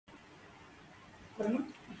Good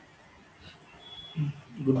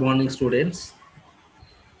morning, students.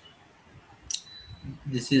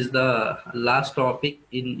 This is the last topic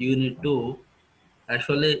in Unit 2.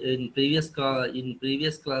 Actually, in previous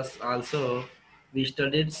class also, we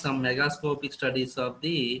studied some megascopic studies of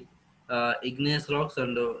the igneous rocks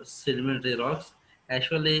and sedimentary rocks.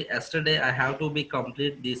 Actually, yesterday I have to be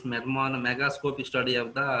complete this megascopic study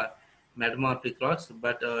of the metamorphic rocks,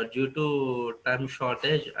 but due to time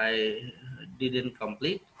shortage, I didn't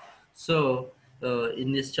complete. So,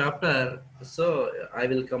 in this chapter, I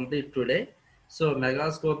will complete today. So,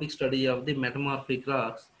 megascopic study of the metamorphic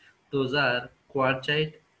rocks. Those are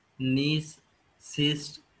quartzite, gneiss,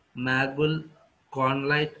 schist, marble,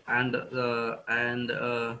 cornlite, and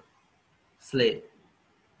slate.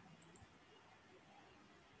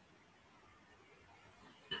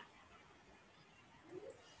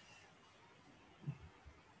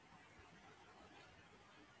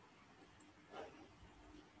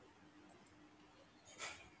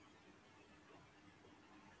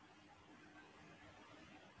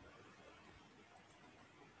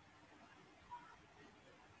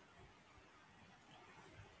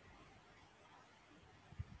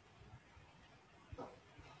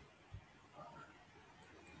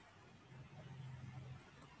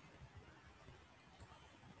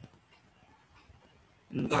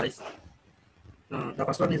 Guys, the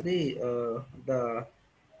first one is the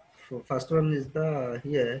first one is the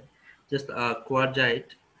here just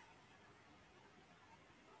quartzite.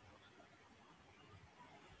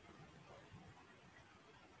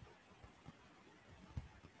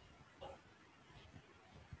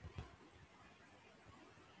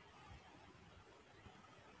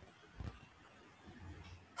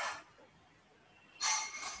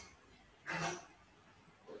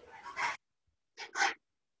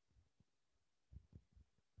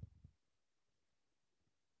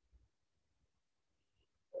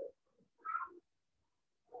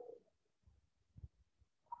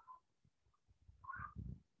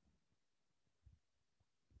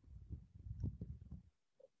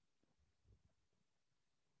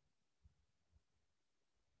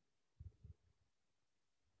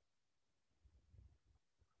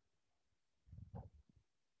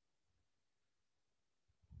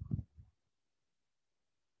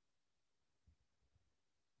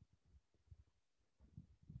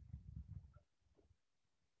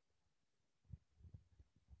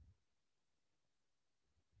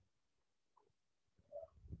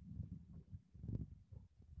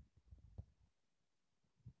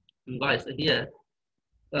 Guys, here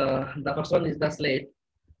the first one is the slate.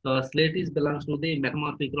 Slate is belongs to the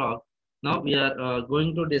metamorphic rock. Now we are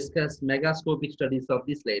going to discuss megascopic studies of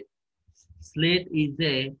the slate. Slate is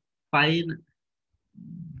a fine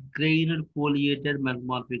grained foliated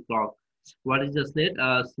metamorphic rock. What is the slate?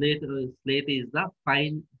 Slate is the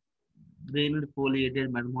fine grained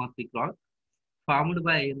foliated metamorphic rock formed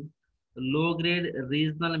by low-grade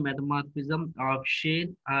regional metamorphism of shale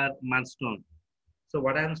or mudstone. So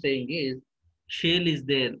what I'm saying is, shale is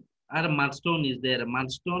there or mudstone is there.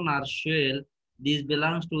 Mudstone or shale, these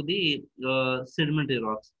belongs to the sedimentary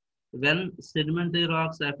rocks. When sedimentary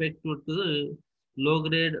rocks affect to the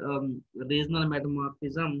low-grade regional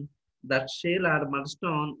metamorphism, that shale or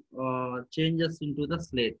mudstone changes into the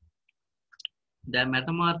slate. The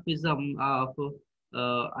metamorphism of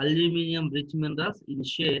aluminum-rich minerals in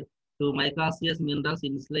shale to micaceous minerals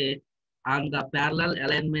in slate and the parallel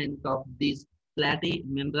alignment of these platy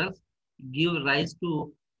minerals give rise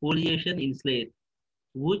to foliation in slate,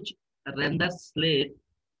 which renders slate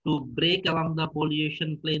to break along the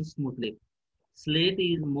foliation plane smoothly. Slate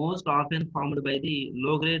is most often formed by the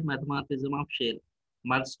low-grade metamorphism of shale,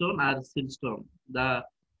 mudstone, or siltstone. The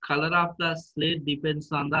color of the slate depends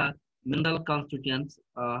on the mineral constituents,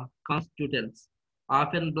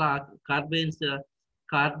 often black, carbonaceous,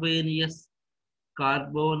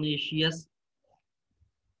 carbonaceous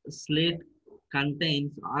slate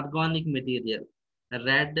contains organic material.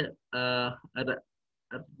 Red, uh, r-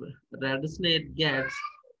 red slate gets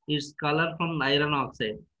its color from iron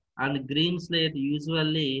oxide, and green slate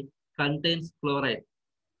usually contains chloride.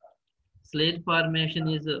 Slate formation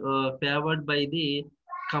is favored by the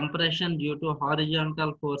compression due to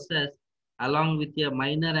horizontal forces, along with a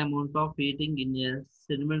minor amount of heating in a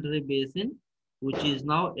sedimentary basin, which is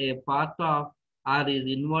now a part of or is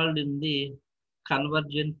involved in the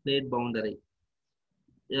convergent plate boundary.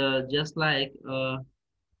 Just like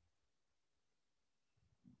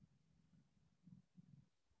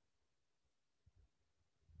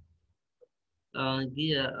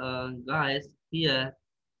here, guys, here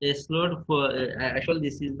a slide for actually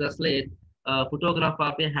this is the slate photograph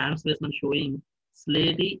of a hand specimen showing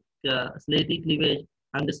slaty slaty cleavage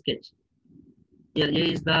and sketch. Here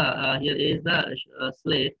A is the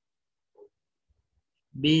slate,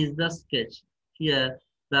 B is the sketch. Here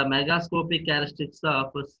the megascopic characteristics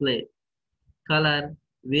of a slate. Color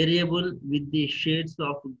variable with the shades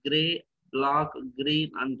of gray, black,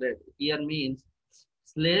 green, and red. Here means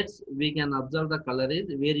slates we can observe the color is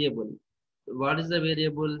variable. What is the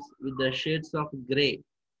variables with the shades of gray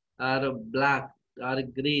or black or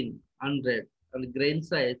green and red, and grain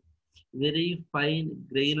size very fine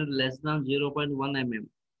grain less than 0.1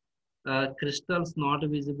 mm. Crystals not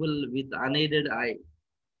visible with unaided eye.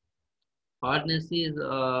 Hardness is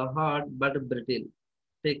hard but brittle.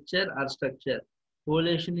 Texture or structure.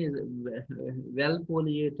 Foliation is well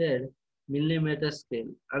foliated millimeter scale,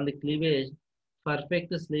 and cleavage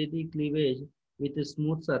perfect slaty cleavage with a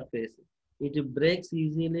smooth surface. It breaks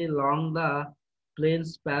easily along the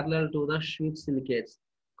planes parallel to the sheet silicates,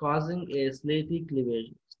 causing a slaty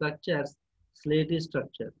cleavage. Structures slaty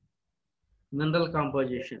structure. Mineral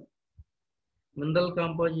composition. Mineral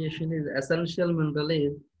composition is essential mineral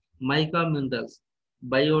is mica minerals,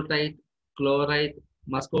 biotite, chlorite,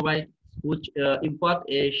 muscovite, which impart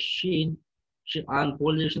a sheen on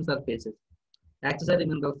foliation surfaces. Accessory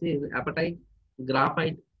minerals is apatite,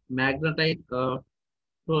 graphite, magnetite,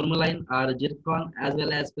 tourmaline or zircon, as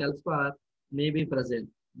well as feldspar may be present,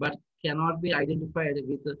 but cannot be identified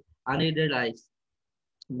with unaided eyes.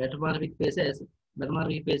 Metamorphic phases,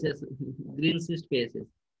 metamorphic phases, green cyst phases.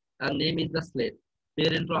 Our name is the slate.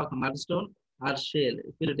 Parent rock, mudstone or shale,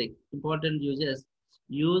 philitic. Important uses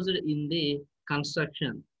used in the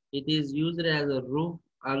construction. It is used as a roof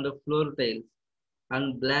and floor tiles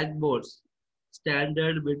and blackboards.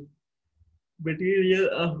 Standard material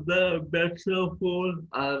of the beds of coal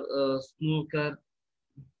or snooker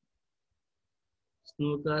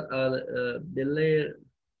or billiard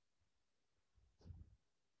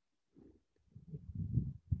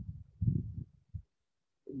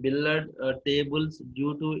tables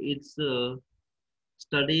due to its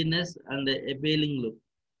sturdiness and appealing look.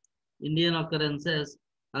 Indian occurrences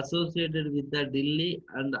associated with the Delhi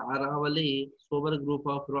and Aravalli sober group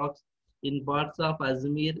of rocks in parts of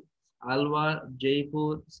Ajmer, Alwar,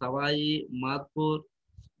 Jaipur, Savai, Madhpur,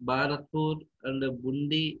 Bharatpur, and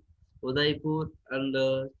Bundi, Udaipur, and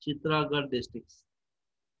Chitragarh districts.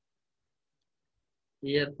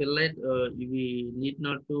 Here, Pillite, we need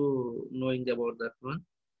not to knowing about that one.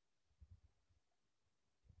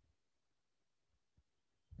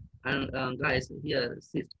 And guys, here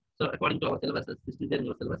cyst. So according to our syllabus, cyst is there in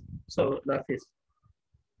your syllabus. So the cyst.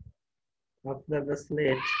 After the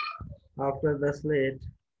slate, after the slate,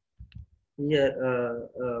 here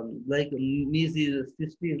like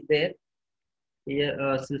cyst is there.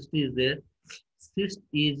 Here cyst is there. Cyst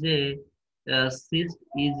is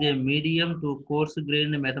a medium to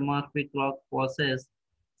coarse-grained metamorphic rock possess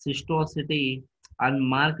cystosity and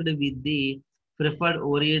marked with the preferred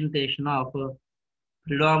orientation of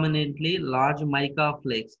predominantly large mica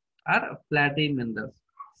flakes or platy minerals.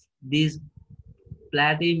 These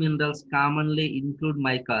platy minerals commonly include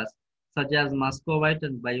micas such as muscovite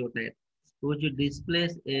and biotite, which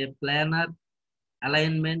displays a planar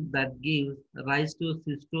alignment that gives rise to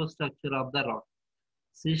cystostructure of the rock.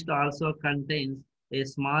 Cyst also contains a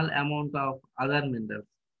small amount of other minerals,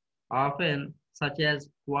 often such as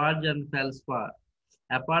quartz and feldspar.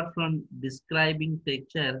 Apart from describing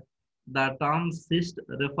texture, the term cyst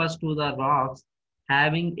refers to the rocks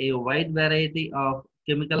having a wide variety of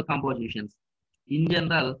chemical compositions. In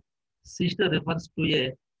general, cyst refers to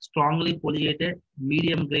a strongly foliated,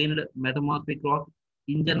 medium-grained metamorphic rock,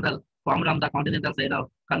 in general formed on the continental side of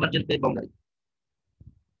convergent plate boundary.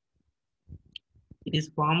 It is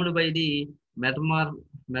formed by the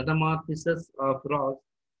metamorphosis of rocks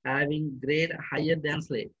having grade higher than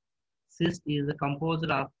slate. Cyst is composed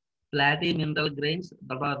of platy mineral grains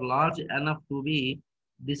that are large enough to be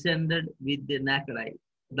descended with the naked eye.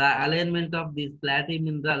 The alignment of these platy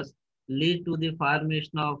minerals lead to the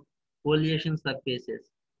formation of foliation surfaces.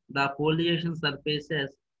 The foliation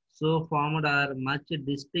surfaces so formed are much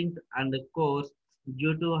distinct and coarse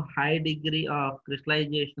due to high degree of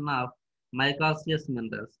crystallization of micaceous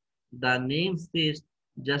minerals. The name cyst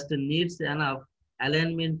just needs enough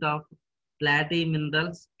alignment of platy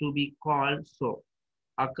minerals to be called so.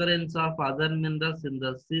 Occurrence of other minerals in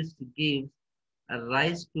the cyst gives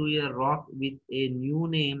rise to a rock with a new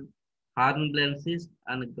name, hornblende cyst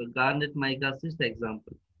and garnet mica cyst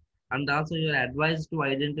example. And also you are advised to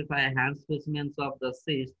identify hand specimens of the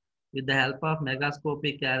cyst with the help of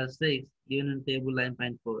megascopic characteristics given in table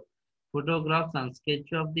 9.4. Photographs and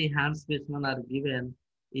sketch of the hand specimen are given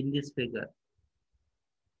in this figure.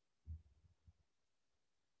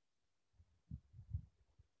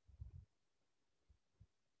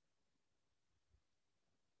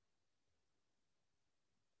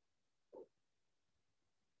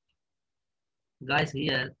 Guys,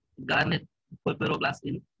 here garnet pulveroblasts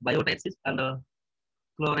in biotite cyst and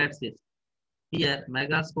chloride cyst. Here,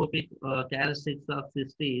 megascopic characteristics of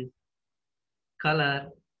cyst is color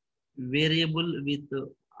variable with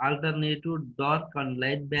alternative dark and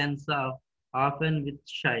light bands of often with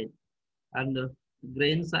shine and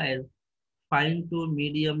grain size fine to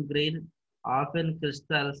medium grain, often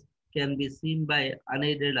crystals can be seen by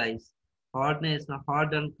unaided eyes. Hardness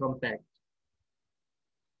hard and compact.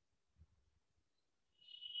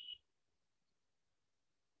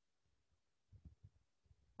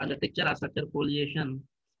 And the texture or structure foliation,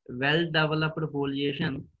 well developed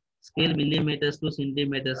foliation, scale millimeters to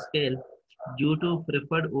centimeter scale due to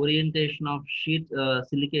preferred orientation of sheet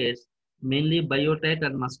silicates, mainly biotite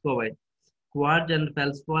and muscovite. Quartz and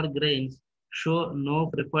feldspar grains show no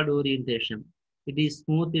preferred orientation. It is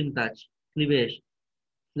smooth in touch, cleavage.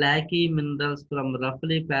 Flaky minerals from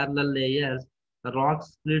roughly parallel layers, rock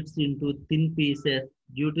splits into thin pieces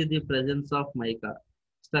due to the presence of mica.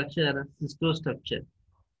 Structure, cystostructure.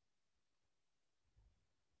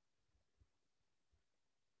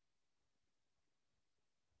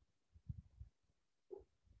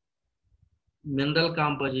 Mineral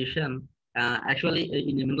composition, actually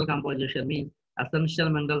in mineral composition means essential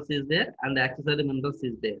minerals is there and accessory minerals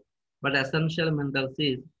is there. But essential minerals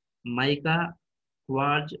is mica,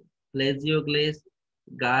 quartz, plagioclase,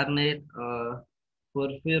 garnet,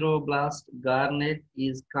 porphyroblast, garnet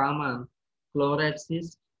is common. Chloride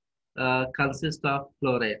consists of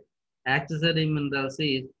chloride. Accessory minerals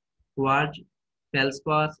is quartz,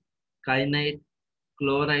 feldspar, kyanite,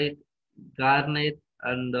 chloride, garnet,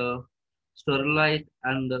 and sterolite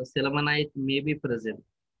and selemonite may be present.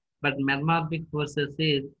 But metamorphic forces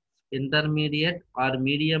is intermediate or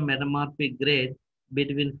medium metamorphic grade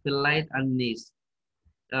between phyllite and gneiss.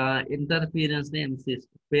 Interference names is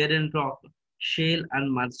parent rock, shale and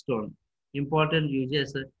mudstone. Important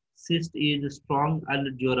uses, cyst is strong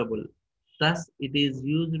and durable. Thus, it is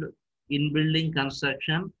used in building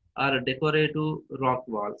construction or decorative rock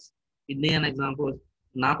walls. Indian examples,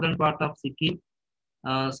 northern part of Sikkim,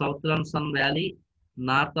 southern Sun Valley,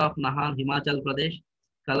 north of Nahan, Himachal Pradesh,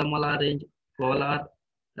 Kalamala Range, Kolar,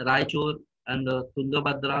 Raichur, and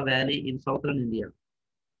Tungabhadra Valley in southern India.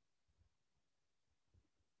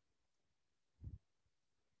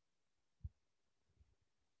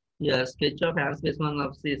 Here, sketch of hand specimen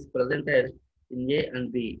of C is presented in A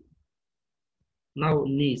and B. Now,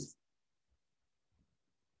 gneiss.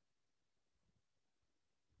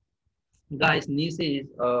 Guys, gneiss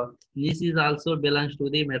is also belongs to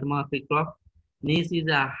the metamorphic rock. Gneiss is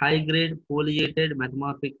a high-grade foliated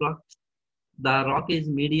metamorphic rock. The rock is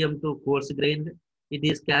medium to coarse grained. It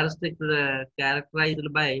is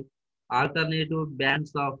characterized by alternative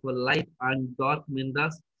bands of light and dark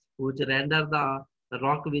minerals, which render the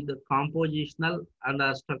rock with compositional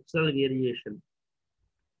and structural variation.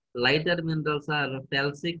 Lighter minerals are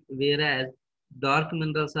felsic, whereas dark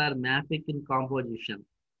minerals are mafic in composition.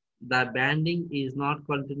 The banding is not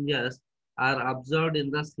continuous or observed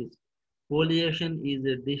in the cyst. Foliation is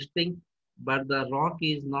distinct, but the rock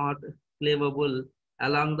is not cleavable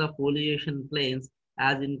along the foliation planes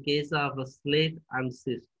as in case of slate and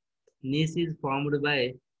cyst. Gneiss is formed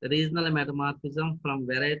by regional metamorphism from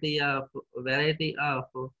variety of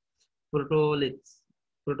protoliths.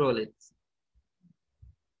 protoliths.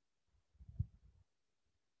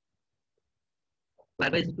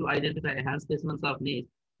 Likewise, to identify enhanced specimens of gneiss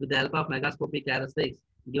with the help of megascopic characteristics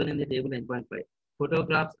given in the table 9.5.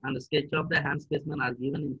 Photographs and sketch of the hand specimen are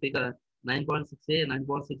given in figure 9.6a,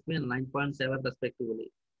 9.6b, and 9.7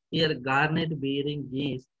 respectively. Here, garnet bearing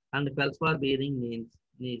gneiss and feldspar bearing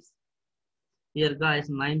gneiss. Here, guys,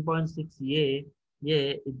 9.6a,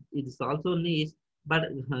 it is also gneiss, but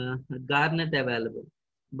garnet available.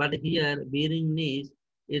 But here, bearing gneiss,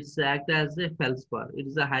 it's act as a feldspar. It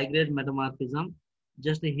is a high-grade metamorphism.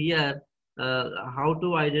 Just here, how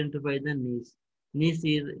to identify the gneiss. Gneiss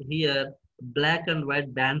is here, black and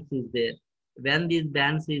white bands is there. When these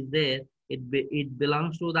bands is there, it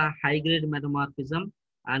belongs to the high-grade metamorphism,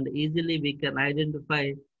 and easily we can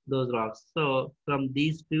identify those rocks. So from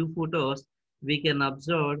these two photos, we can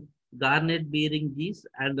observe garnet bearing gneiss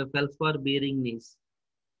and feldspar bearing gneiss.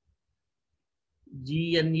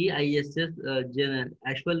 GNEISS,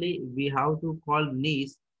 actually we have to call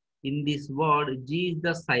gneiss in this word. G is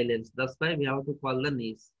the silence. That's why we have to call the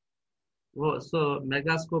gneiss. Oh, so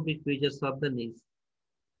megascopic features of the gneiss.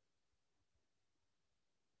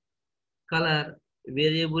 Color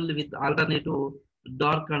variable with alternative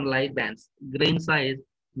dark and light bands. Grain size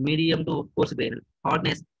medium to coarse grain.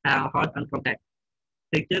 Hardness hard and compact.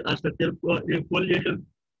 Texture and structure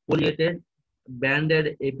foliated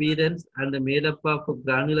banded appearance and made up of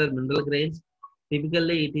granular mineral grains.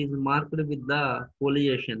 Typically, it is marked with the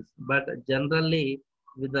foliations, but generally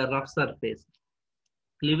with a rough surface.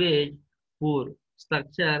 Cleavage, poor,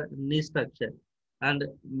 structure, knee structure, and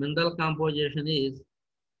mineral composition is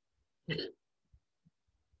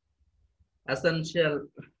essential.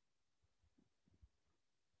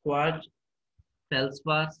 Quartz,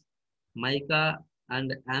 feldspars, mica,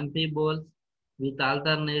 and amphiboles with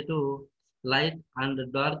alternative light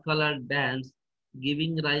and dark colored bands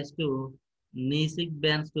giving rise to gneissic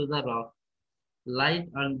bands to the rock. Light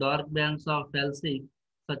and dark bands of felsic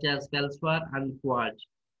such as feldspar and quartz,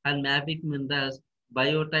 and mafic minerals,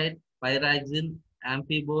 biotite, pyroxene,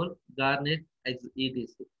 amphibole, garnet, etc.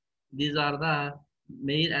 These are the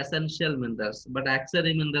main essential minerals, but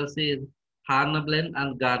auxiliary minerals is hornblende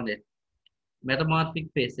and garnet. Metamorphic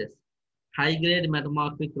phases, high grade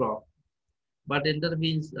metamorphic rock, but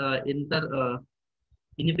interference or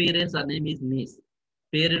name is gneiss.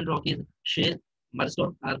 Parent rock is shale,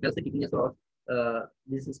 mudstone, or calcic igneous rock.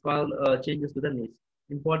 This is called changes to the gneiss.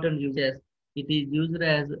 Important uses, it is used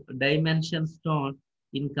as dimension stone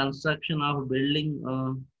in construction of building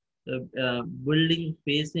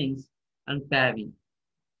facings and paving.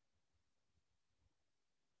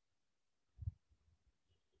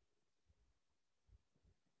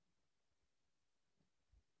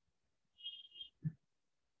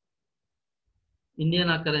 Indian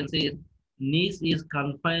occurrence is gneiss is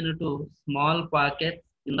confined to small pockets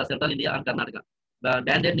in the central India and Karnataka. The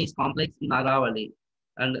banded gneiss complex in Aravali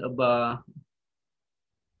and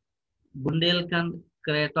Bundelkhand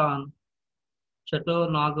Craton Chateau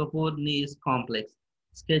Nagapur gneiss complex.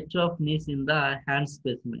 Sketch of gneiss in the hand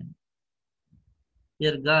specimen.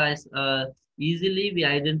 Here, guys, easily we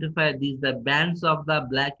identify these the bands of the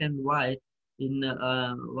black and white in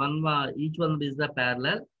each one is the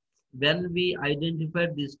parallel. When we identify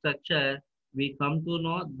this structure, we come to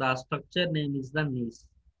know the structure name is the gneiss.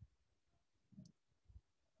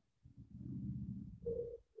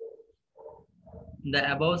 In the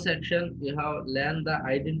above section, we have learned the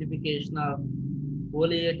identification of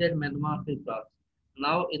foliated metamorphic rocks.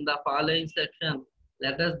 Now, in the following section,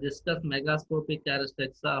 let us discuss megascopic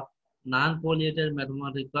characteristics of non-foliated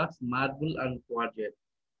metamorphic rocks, marble and quartzite.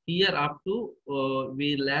 Here, up to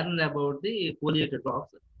we learned about the foliated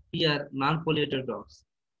rocks. Here, non-foliated rocks.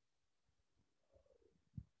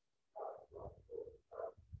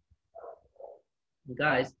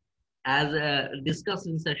 Guys, as discussed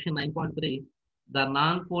in section 9.3, the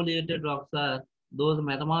non-foliated rocks are those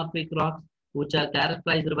metamorphic rocks which are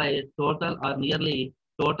characterized by total or nearly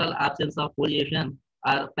total absence of foliation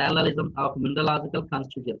or parallelism of mineralogical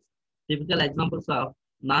constituents. Typical examples of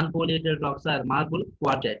non-foliated rocks are marble,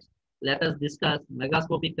 quartzite. Let us discuss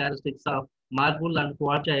megascopic characteristics of marble and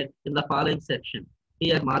quartzite in the following section.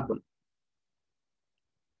 Here, marble.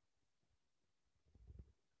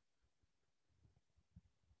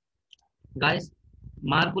 Guys,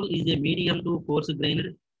 marble is a medium to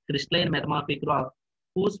coarse-grained crystalline metamorphic rock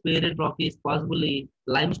whose parent rock is possibly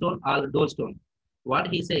limestone or dolestone. What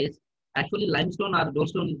he says, actually limestone or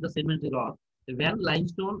dolestone is the sedimentary rock. When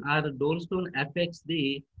limestone or dolestone affects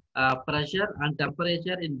the pressure and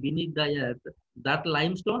temperature in beneath the earth, that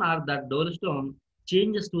limestone or that dolestone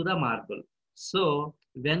changes to the marble. So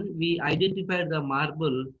when we identified the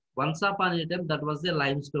marble, once upon a time that was a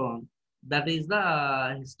limestone. That is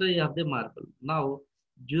the history of the marble. Now,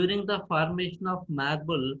 during the formation of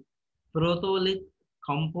marble, protolith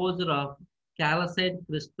composed of calcite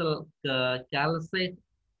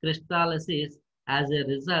crystallisis as a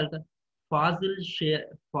result, fossil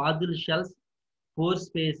shells, pore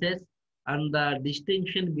spaces, and the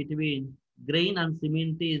distinction between grain and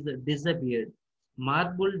cement is disappeared.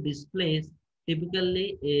 Marble displays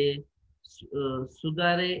typically a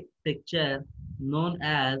sugary texture known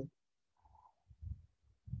as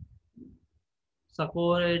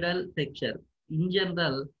saccharoidal texture. In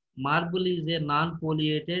general, marble is a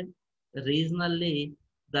non-foliated, regionally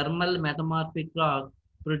thermal metamorphic rock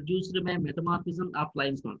produced by metamorphism of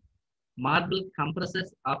limestone. Marble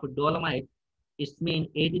compresses of dolomite, its mean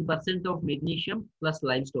 18% of magnesium plus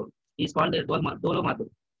limestone, is called a dolomarble.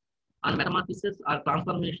 On metamorphosis or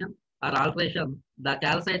transformation or alteration, the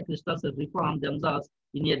calcite crystals reform themselves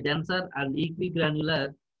in a denser and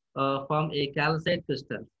equigranular form a calcite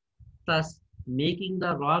crystal, thus making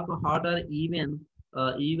the rock harder even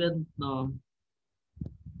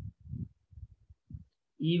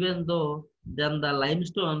though than the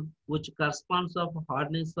limestone, which corresponds of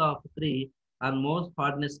hardness of 3 and most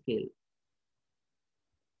hardness scale.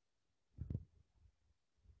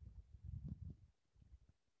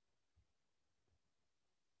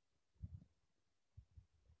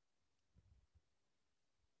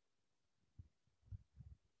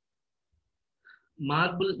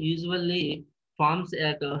 Marble usually forms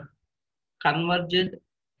at convergent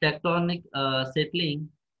tectonic settling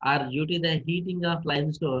are due to the heating of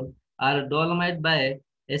limestone or dolomite by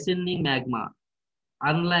ascending magma.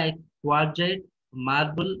 Unlike quartzite,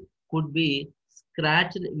 marble could be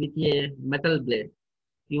scratched with a metal blade.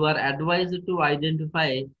 You are advised to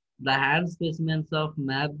identify the hand specimens of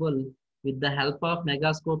marble with the help of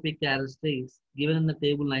megascopic characteristics given in the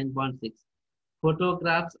table 9.6.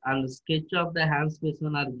 Photographs and sketch of the hand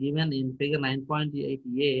specimen are given in figure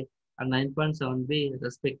 9.8a and 9.7b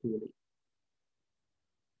respectively.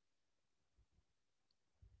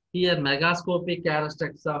 Here, megascopic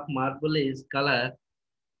characteristics of marble is color.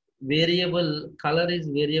 Color is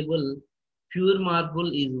variable. Pure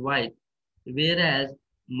marble is white, whereas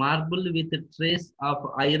marble with a trace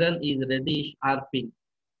of iron is reddish or pink.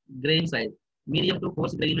 Grain size, medium to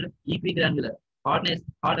coarse grained, equigranular. Hardness,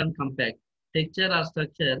 hard and compact. Texture or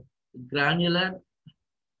structure, granular,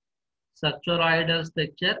 structuroidal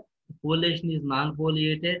structure. Foliation is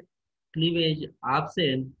non-foliated. Cleavage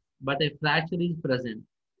absent, but a fracture is present.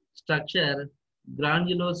 Structure,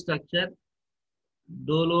 granular structure.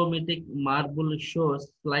 Dolomitic marble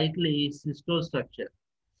shows slightly schistose structure.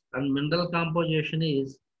 And mineral composition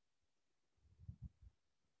is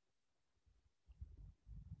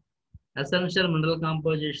essential mineral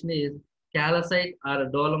composition is calcite or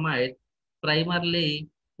dolomite. Primarily,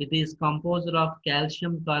 it is composed of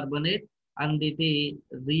calcium carbonate and it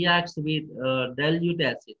reacts with dilute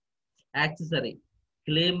acid. Accessory,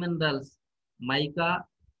 clay minerals, mica,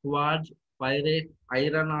 quartz, pyrite,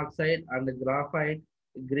 iron oxide, and graphite,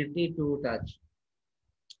 gritty to touch.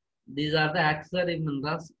 These are the accessory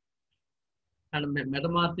minerals and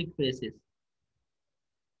metamorphic phases.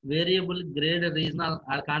 Variable grade regional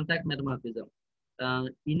or contact metamorphism.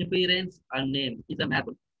 Inference and name is a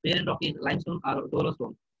marble. Parent rock is limestone or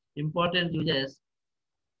dolostone. Important uses.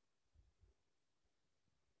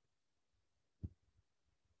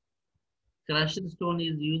 Crushed stone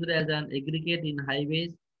is used as an aggregate in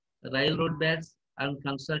highways, railroad beds, and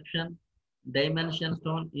construction. Dimension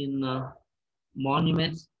stone in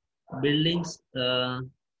monuments, buildings,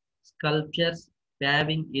 sculptures,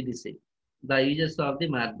 paving, etc. The uses of the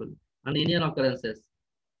marble and Indian occurrences.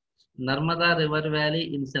 Narmada River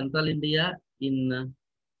Valley in central India, in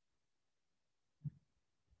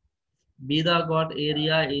Bidaghat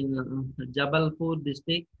area in Jabalpur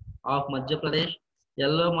district of Madhya Pradesh.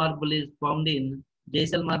 Yellow marble is found in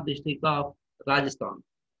Jaisalmer district of Rajasthan.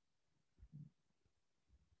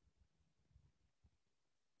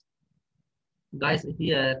 Guys,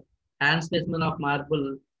 here hand specimen of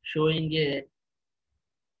marble showing a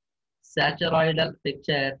saccharoidal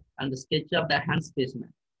texture and sketch of the hand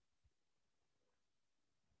specimen.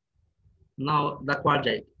 Now the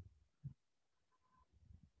quartzite.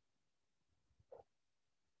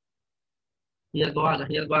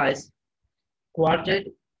 Here guys, quartzite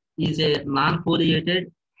is a non-foliated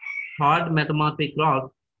hard metamorphic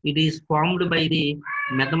rock. It is formed by the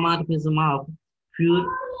metamorphism of pure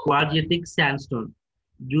quartzitic sandstone.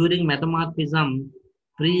 During metamorphism,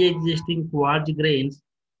 pre-existing quartz grains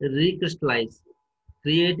recrystallize,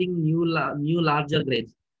 creating new larger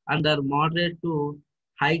grains under moderate to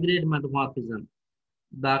high-grade metamorphism.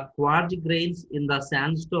 The quartz grains in the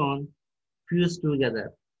sandstone fuse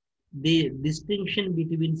together. The distinction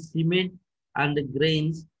between cement and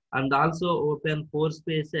grains and also open pore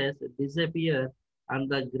spaces disappear and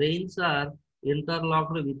the grains are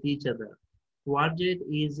interlocked with each other. Quartzite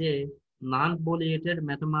is a non-foliated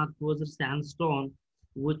metamorphosed sandstone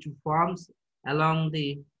which forms along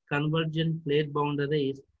the convergent plate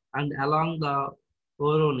boundaries and along the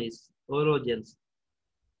orogens.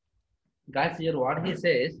 Guys, here what he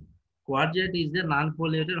says, quartzite is a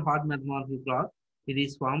non-foliated hard metamorphic rock. It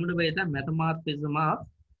is formed by the metamorphism of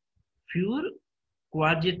pure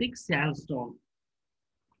quartzitic sandstone.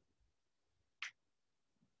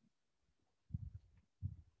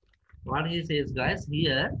 What he says, guys,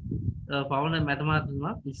 here found a metamorphism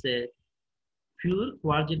of is a pure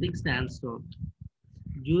quartzitic sandstone.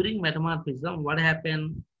 During metamorphism, what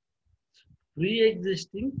happened?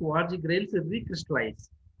 Pre-existing quartz grains recrystallize,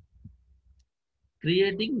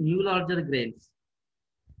 creating new larger grains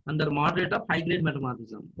under moderate of high-grade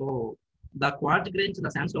metamorphism. Oh, the quartz grains in the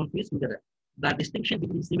sandstone fuse together. The distinction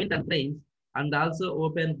between cement and grains and also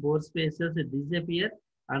open pore spaces disappear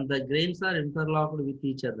and the grains are interlocked with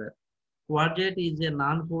each other. Quartzite is a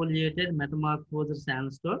non-foliated metamorphosed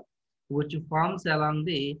sandstone which forms along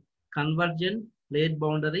the convergent plate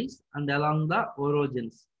boundaries and along the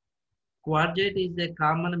orogens. Quartzite is a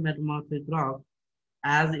common metamorphic rock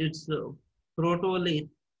as its protolith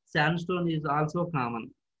sandstone is also common.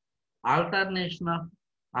 Alternation of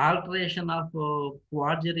alteration of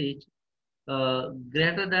quartz rich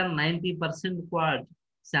greater than 90% quartz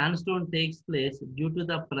sandstone takes place due to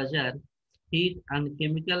the pressure, heat, and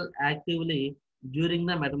chemical activity during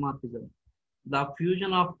the metamorphism. The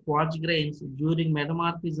fusion of quartz grains during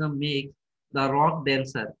metamorphism makes the rock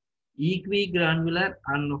denser, equigranular,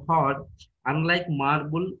 and hard. Unlike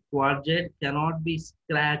marble, quartzite cannot be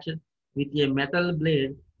scratched with a metal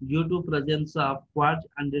blade due to presence of quartz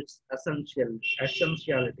and its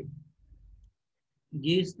essentiality.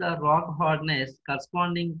 Gives the rock hardness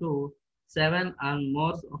corresponding to 7 and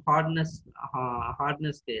more hardness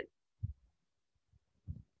scale.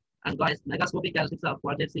 And guys, megascopic characteristics of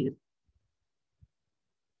quartz is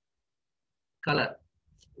color.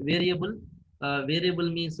 Variable. Variable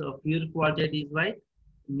means pure quartzite is white,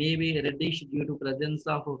 maybe reddish due to presence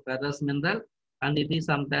of ferrous mineral, and it is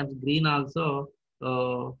sometimes green also,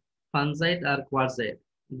 funzite or quartzite.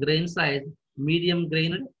 Grain size, medium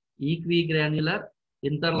grained, equigranular,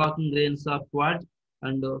 interlocking grains of quartz,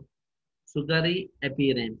 and sugary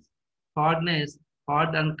appearance. Hardness,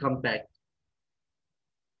 hard and compact.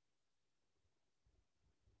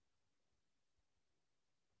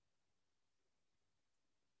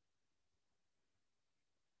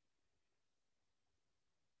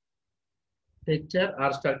 Texture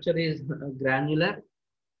or structure is granular,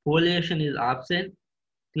 foliation is absent,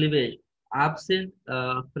 cleavage absent,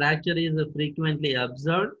 fracture is frequently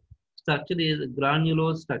observed, structure is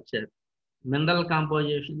granulose structure. Mineral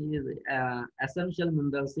composition is essential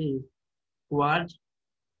minerals is quartz.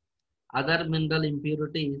 Other mineral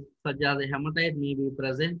impurities such as hematite may be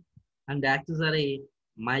present, and accessory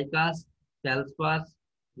micas, feldspars,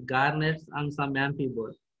 garnets, and some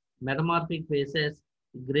amphibole. Metamorphic phases,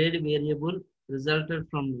 grade variable resulted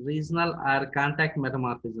from regional or contact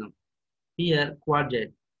metamorphism. Here,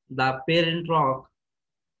 quartzite, the parent rock,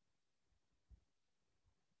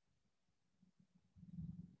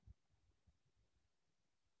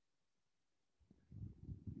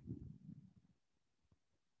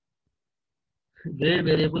 grade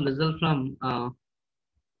variable result from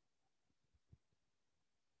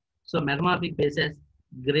so metamorphic phases,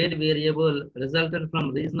 grade variable resulted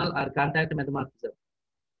from regional or contact metamorphism.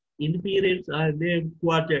 Inference are named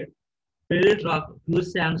quartzite, parent rock, pure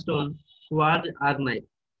sandstone, quartz R19.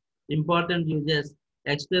 Important uses,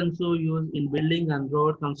 extensive use in building and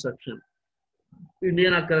road construction.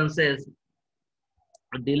 Indian occurrences,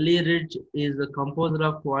 Delhi Ridge is composed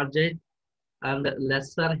of quartzite and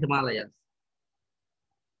lesser Himalayas.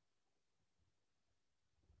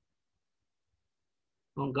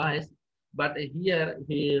 Guys, but here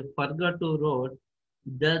he forgot to wrote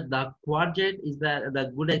the quartzite is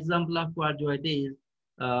the good example of quartzite is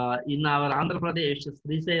in our Andhra Pradesh,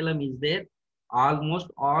 Sri Salem is there. Almost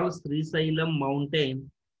all Sri Salem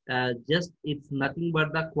mountain, just it's nothing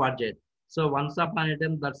but the quartzite. So once upon a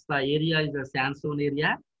time, that's the area is a sandstone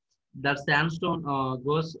area. That sandstone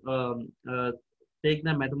goes take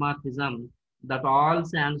the metamorphism. That all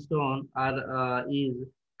sandstone are is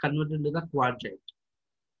converted to the quartzite.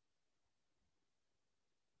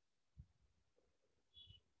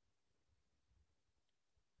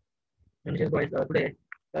 And here's why today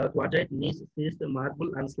quartzite, gneiss, schist,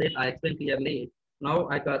 marble, and slate I explained clearly. Now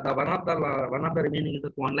I got the one of the remaining is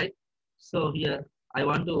the quartzite. So here I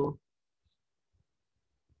want to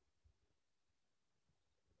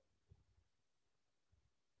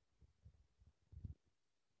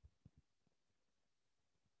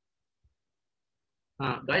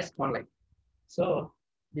guys quartzite. So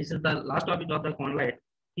this is the last topic of the quartzite.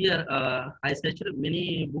 Here I searched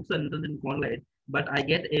many books and written in quartzite, but I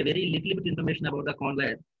get a very little bit information about the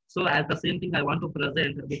quartzite. So as the same thing I want to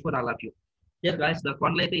present before all of you. Here guys, the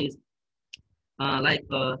quartzite is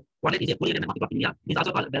quartzite is a polyethylene metal of India. It is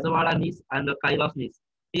also called Bezawada gneiss and Kailash gneiss.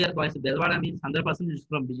 Here guys, Bezawada means 100% is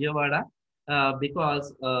from Vijayawada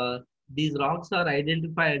because these rocks are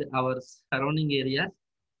identified our surrounding areas,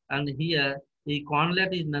 and here the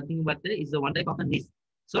cornlet is nothing but is a one type of a gneiss.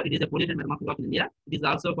 So it is a polyethylene metamorphic rock in India. It is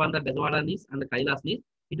also called the Bezawada gneiss and the Kailash gneiss.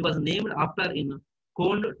 It was named after in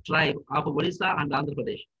Kond tribe of Odisha and Andhra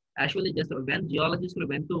Pradesh. Actually, just when geologists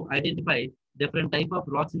went to identify different type of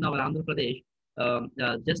rocks in our Andhra Pradesh,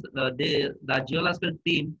 the geological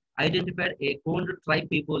team identified a Kond tribe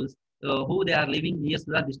peoples who they are living near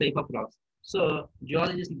this type of rocks. So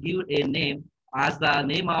geologists give a name as the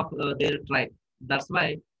name of their tribe. That's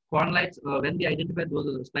why cornlights, when we identify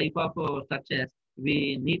those type of structures,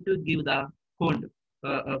 we need to give the Kond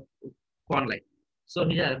cornlight. So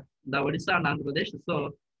here the Odisha and Andhra Pradesh.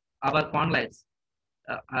 So our cornlights.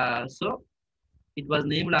 So it was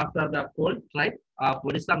named after the Kond tribe of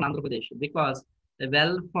Odisha and Andhra Pradesh because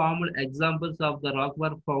Well-formed examples of the rock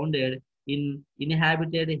were founded in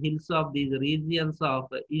inhabited hills of these regions of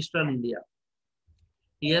eastern India.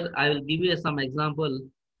 Here I will give you some example.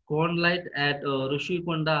 Cornlight at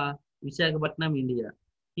Rishikonda, Visakhapatnam, India.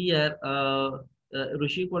 Here,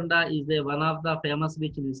 Rishikonda is one of the famous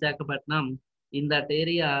beach in Visakhapatnam. In that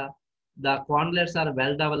area, the cornlights are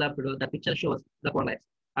well developed. The picture shows the cornlights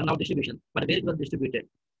and now distribution, but very well distributed.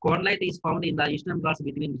 Cornlight is found in the eastern Ghats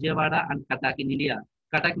between Vijayawada and Cuttack in India.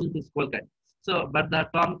 Cuttack means is Kolkata. So, but the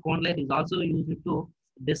term cornlight is also used to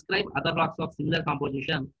describe other rocks of similar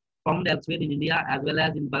composition found elsewhere in India as well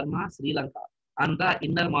as in Burma, Sri Lanka, and the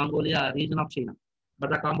Inner Mongolia region of China.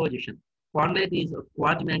 But the composition, cornlight is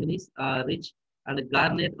quartz manganese rich and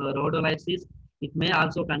garnet rhodolites. It may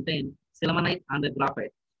also contain sillimanite and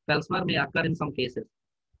graphite. Feldspar may occur in some cases.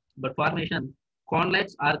 But formation,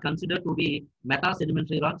 cornlights are considered to be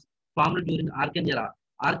meta-sedimentary rocks formed during Archean era.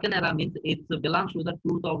 Archean era means it belongs to the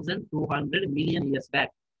 2,200 million years back.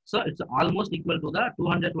 So it's almost equal to the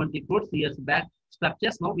 220 crores years back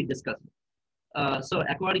structures now we discussed. So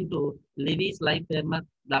according to Levy's life framework,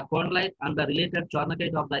 the cornlight and the related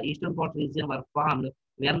chornokite of the eastern Quartz region were formed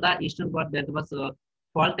when the eastern Quartz belt was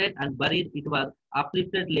faulted and buried. It was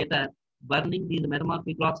uplifted later, burning these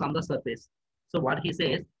metamorphic rocks on the surface. So what he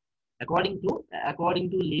says, according to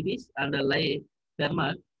Levy's and life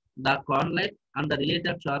framework, the cornlight and the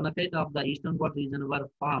related chornokite of the eastern Quartz region were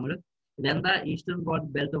formed when the eastern Quartz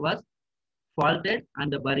belt was faulted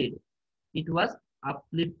and buried. It was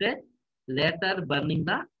uplifted, later burning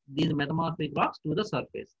these metamorphic rocks to the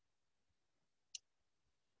surface.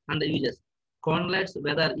 And uses cornlights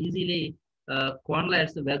weather easily,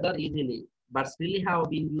 but still have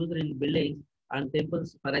been used in buildings and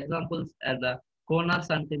temples, for example, at the Konark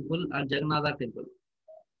Sun Temple and Jagannatha Temple.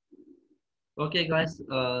 Okay, guys.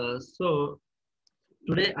 So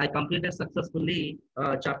today I completed successfully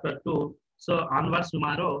chapter 2. So onwards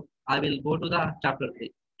tomorrow I will go to the chapter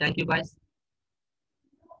 3. Thank you, guys.